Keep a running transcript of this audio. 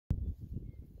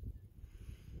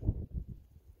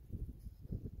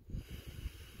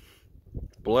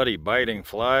bloody biting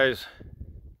flies.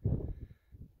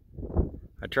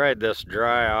 I tried this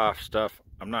dry off stuff.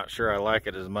 I'm not sure I like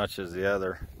it as much as the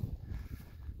other.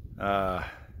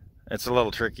 It's a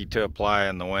little tricky to apply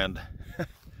in the wind.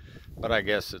 But I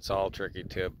guess it's all tricky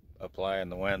to apply in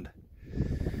the wind.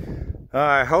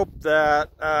 I hope that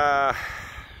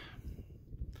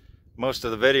most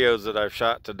of the videos that I've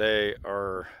shot today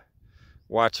are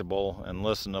watchable and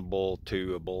listenable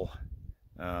toable,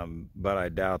 but I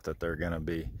doubt that they're gonna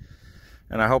be.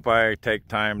 And I hope I take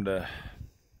time to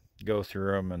go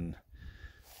through them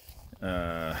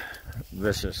and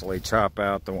viciously chop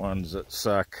out the ones that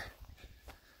suck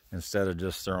instead of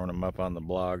just throwing them up on the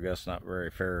blog. That's not very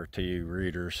fair to you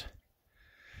readers.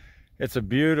 It's a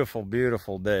beautiful,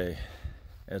 beautiful day.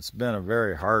 It's been a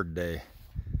very hard day.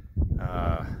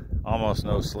 Almost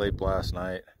no sleep last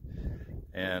night.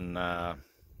 And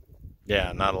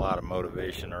yeah, not a lot of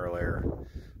motivation earlier.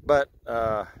 But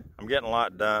I'm getting a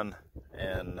lot done,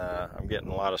 and I'm getting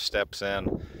a lot of steps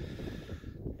in.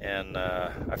 And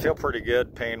I feel pretty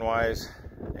good pain-wise.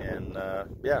 And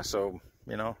yeah, so,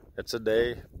 you know, it's a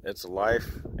day, it's a life,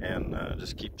 and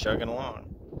just keep chugging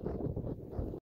along.